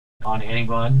on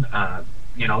anyone,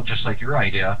 just like your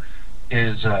idea,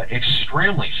 is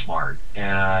extremely smart.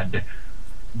 And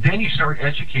then you start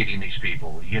educating these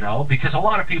people, because a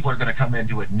lot of people are going to come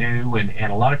into it new,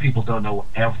 and a lot of people don't know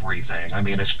everything. I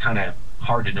mean, it's kind of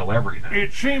hard to know everything.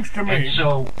 It seems to me. And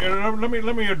so,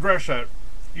 let me address that.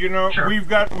 sure. We've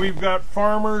got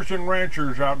farmers and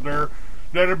ranchers out there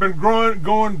that have been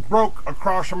going broke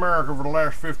across America for the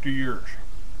last 50 years.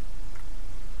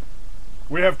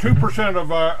 We have 2%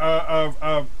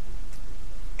 of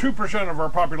 2% of our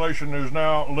population is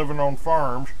now living on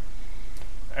farms,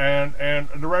 and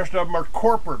the rest of them are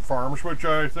corporate farms, which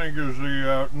I think is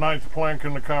the ninth plank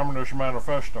in the Communist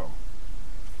Manifesto.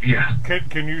 Yeah.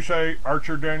 Can you say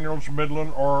Archer Daniels,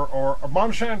 Midland, or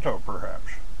Monsanto,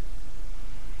 perhaps?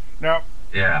 Now,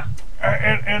 Yeah.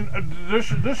 and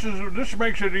this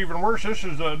makes it even worse.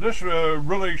 This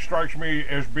really strikes me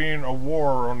as being a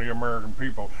war on the American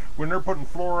people. When they're putting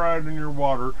fluoride in your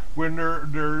water, when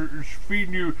they're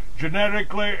feeding you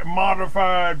genetically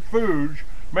modified foods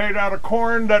made out of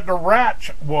corn that the rats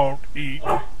won't eat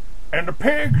and the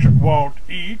pigs won't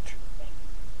eat.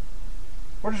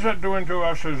 What is that doing to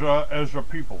us as a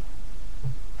people?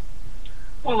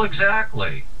 Well,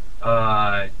 exactly.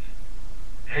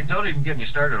 And don't even get me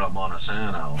started on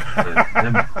Monsanto.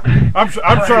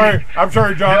 I'm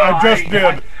sorry, John. No, I just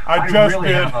did.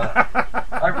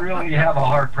 I really have a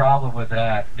hard problem with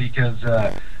that because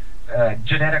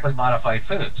genetically modified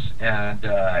foods, and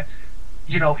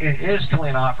it is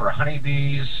killing off our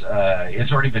honeybees.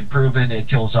 It's already been proven it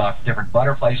kills off different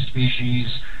butterfly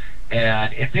species,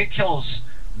 and if it kills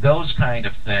those kind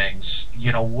of things,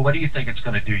 what do you think it's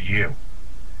going to do you?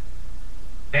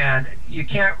 And you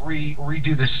can't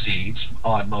redo the seeds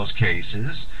on most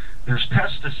cases. There's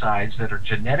pesticides that are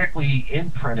genetically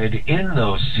imprinted in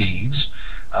those seeds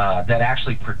that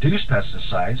actually produce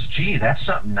pesticides. Gee, that's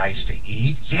something nice to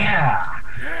eat. Yeah.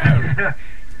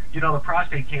 The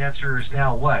prostate cancer is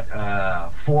now what,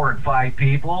 4 in 5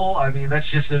 people? I mean, that's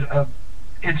just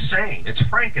insane. It's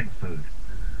frankenfood.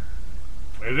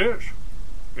 It is.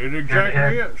 It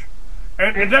exactly is.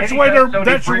 And that's the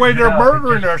way they're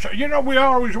murdering us. We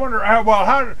always wonder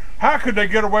how could they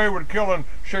get away with killing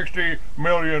 60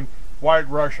 million white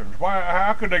Russians?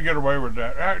 How could they get away with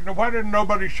that? Why didn't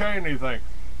nobody say anything?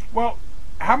 Well,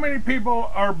 how many people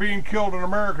are being killed in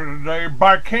America today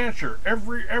by cancer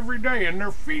every day, and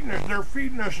they're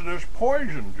feeding us this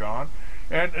poison, John.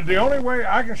 And the only way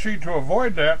I can see to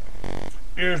avoid that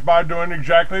is by doing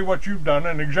exactly what you've done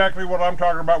and exactly what I'm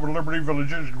talking about with Liberty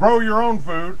Villages. Grow your own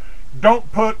food.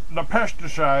 Don't put the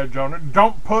pesticides on it.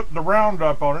 Don't put the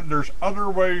Roundup on it. There's other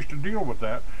ways to deal with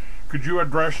that. Could you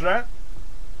address that?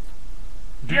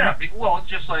 Yeah, well, it's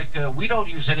just like we don't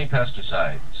use any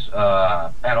pesticides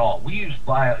at all. We use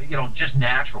just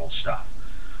natural stuff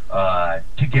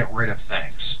to get rid of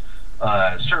things.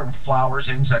 Certain flowers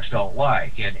insects don't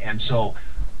like, and so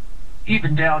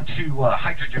even down to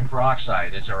hydrogen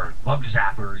peroxide is our bug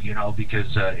zapper,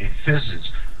 because it fizzes.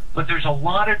 But there's a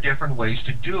lot of different ways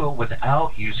to do it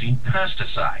without using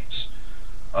pesticides.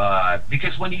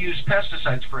 Because when you use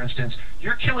pesticides, for instance,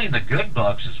 you're killing the good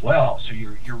bugs as well, so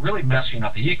you're really messing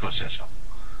up the ecosystem.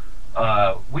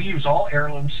 We use all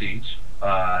heirloom seeds,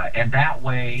 and that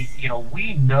way,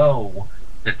 we know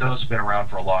that those have been around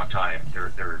for a long time.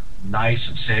 They're nice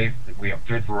and safe. We have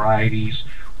good varieties.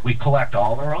 We collect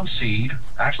all our own seed,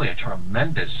 actually a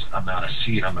tremendous amount of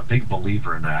seed. I'm a big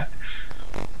believer in that.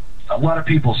 A lot of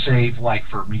people save like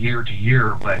from year to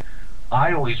year, but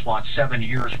I always want 7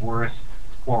 years worth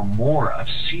or more of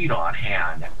seed on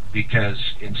hand,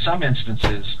 because in some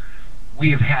instances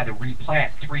we have had to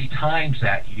replant 3 times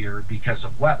that year because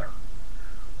of weather.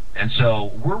 And so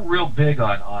we're real big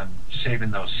on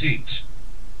saving those seeds.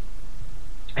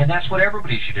 And that's what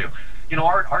everybody should do.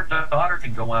 Our daughter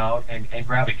can go out and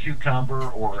grab a cucumber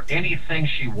or anything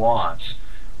she wants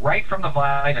right from the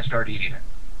vine and start eating it.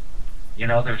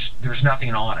 There's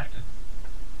nothing on it.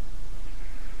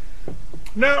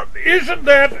 Now, isn't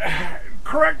that,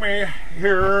 correct me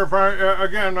here if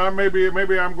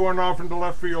maybe I'm going off into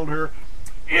left field here.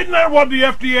 Isn't that what the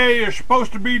FDA is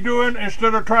supposed to be doing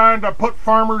instead of trying to put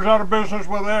farmers out of business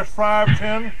with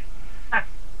S510?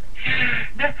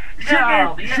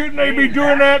 Shouldn't they be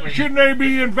doing that? Shouldn't they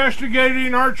be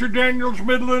investigating Archer Daniels,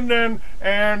 Midland,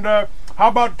 and how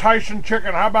about Tyson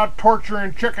chicken? How about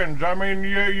torturing chickens? I mean,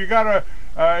 you gotta,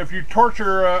 if you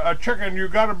torture a chicken, you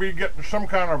gotta be getting some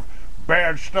kind of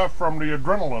bad stuff from the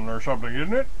adrenaline or something,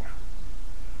 isn't it?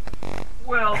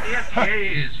 Well, the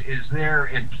FDA is there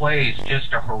in place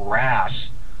just to harass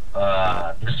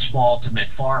the small to mid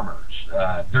farmers.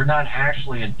 They're not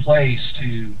actually in place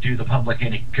to do the public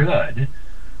any good.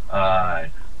 A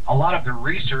lot of the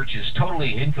research is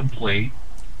totally incomplete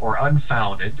or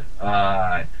unfounded.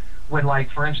 When,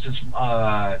 like, for instance,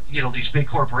 these big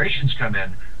corporations come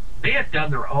in, they have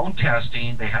done their own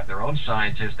testing, they have their own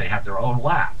scientists, they have their own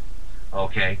lab.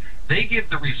 Okay, they give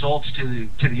the results to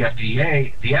the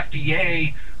FDA. The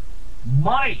FDA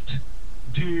might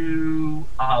do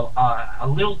a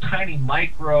little tiny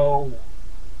micro,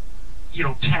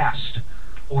 test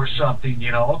or something.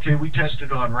 Okay, we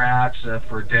tested on rats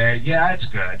for a day. Yeah, it's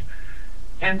good.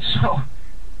 And so,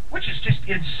 which is just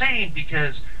insane,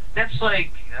 because that's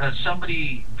like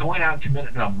somebody going out and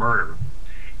committing a murder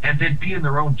and then being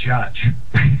their own judge.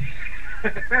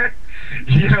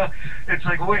 It's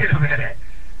like, wait a minute.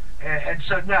 And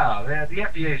so, no, the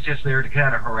FDA is just there to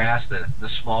kind of harass the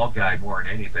small guy more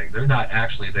than anything. They're not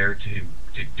actually there to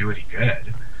do any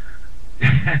good.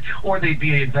 Or they'd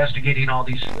be investigating all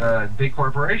these big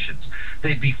corporations.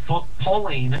 They'd be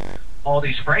pulling all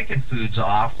these frankenfoods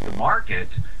off the market,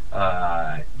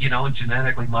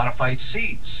 genetically modified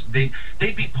seeds. They'd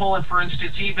be pulling, for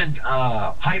instance, even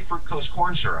high fructose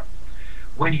corn syrup.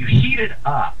 When you heat it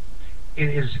up, it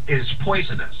is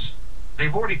poisonous.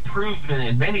 They've already proven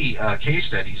in many case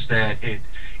studies that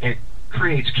it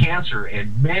creates cancer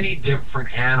in many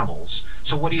different animals.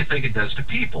 So what do you think it does to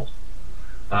people?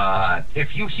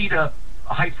 If you heat up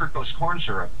a high fructose corn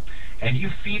syrup and you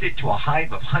feed it to a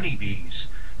hive of honeybees,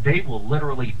 they will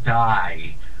literally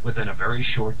die within a very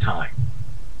short time.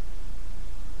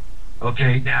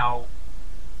 Okay, now,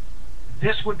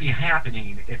 this would be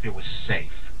happening if it was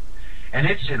safe. And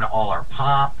it's in all our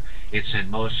pop, it's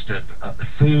in most of the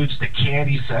foods, the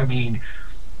candies. I mean,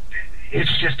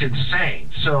 it's just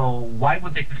insane. So why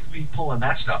would they be pulling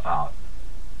that stuff out?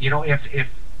 If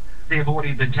they've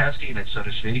already been testing it, so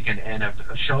to speak, and have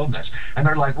shown this. And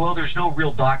they're like, well, there's no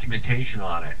real documentation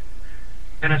on it.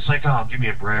 And it's like, oh, give me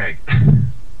a break.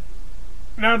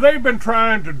 Now, they've been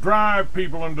trying to drive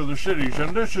people into the cities,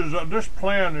 and this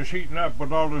plan is heating up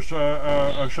with all this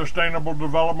sustainable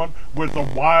development with the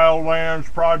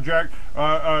Wildlands project.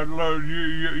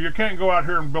 You can't go out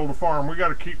here and build a farm. We got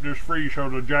to keep this free so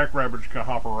the jackrabbits can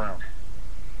hop around.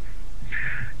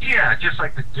 Yeah, just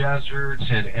like the deserts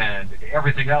and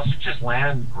everything else, it's just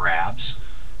land grabs.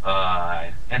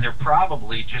 And they're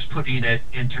probably just putting it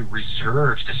into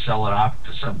reserves to sell it off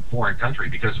to some foreign country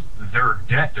because of their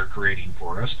debt they're creating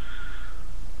for us.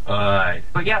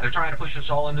 But yeah, they're trying to push us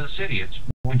all into the city. It's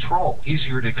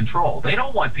easier to control. They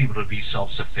don't want people to be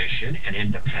self-sufficient and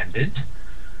independent.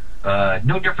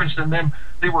 No difference than them.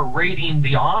 They were raiding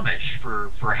the Amish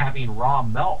for having raw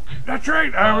milk. That's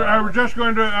right. I was just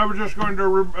going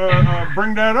to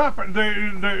bring that up.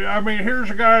 I mean, here's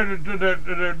a guy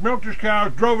that milked his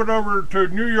cows, drove it over to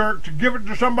New York to give it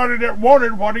to somebody that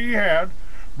wanted what he had,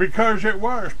 because it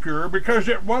was pure, because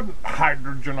it wasn't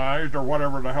hydrogenized or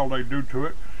whatever the hell they do to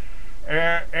it,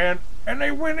 and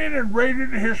they went in and raided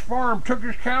his farm, took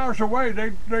his cows away.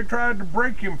 They tried to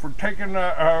break him for taking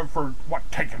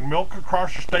milk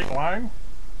across the state line.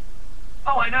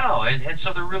 Oh, I know, and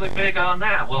so they're really big on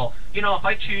that. Well, if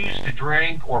I choose to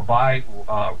drink or buy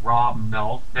raw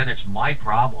milk, then it's my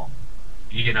problem.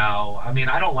 I mean,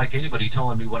 I don't like anybody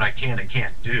telling me what I can and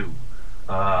can't do.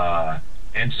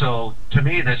 And so, to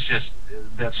me,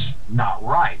 that's not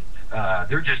right.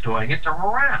 They're just doing it to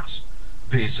harass,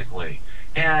 basically.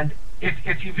 And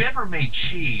if you've ever made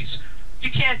cheese,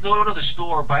 you can't go to the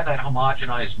store, buy that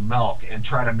homogenized milk, and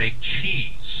try to make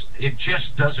cheese. It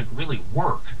just doesn't really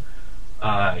work.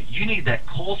 You need that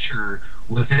culture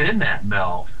within that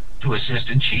milk to assist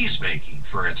in cheese making,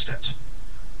 for instance.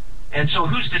 And so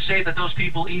who's to say that those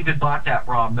people even bought that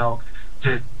raw milk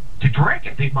to drink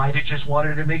it? They might have just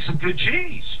wanted to make some good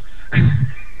cheese.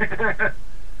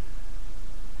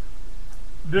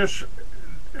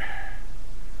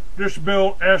 This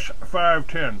bill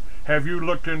S510, have you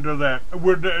looked into that?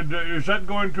 Is that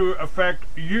going to affect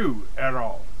you at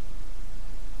all?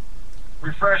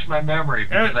 Refresh my memory,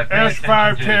 because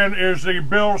S510 is the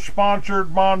bill sponsored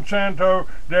Monsanto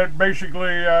that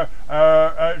basically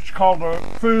it's called the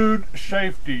Food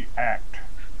Safety Act.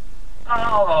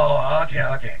 Oh,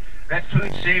 okay. That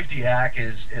Food Safety Act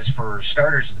is for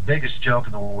starters the biggest joke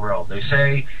in the world. They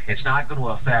say it's not going to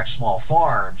affect small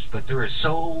farms, but there is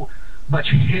so much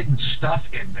hidden stuff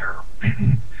in there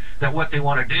that what they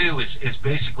want to do is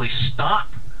basically stop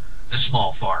the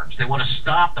small farms. They want to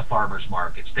stop the farmers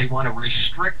markets. They want to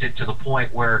restrict it to the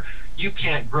point where you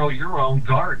can't grow your own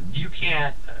garden. You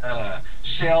can't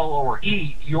sell or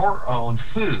eat your own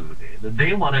food.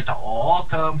 They want it to all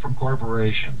come from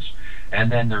corporations.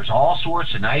 And then there's all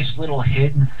sorts of nice little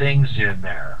hidden things in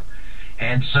there.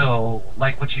 And so,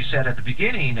 like what you said at the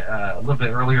beginning, a little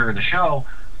bit earlier in the show,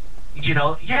 you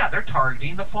know, yeah, they're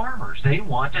targeting the farmers. They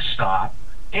want to stop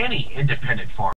any independent farm.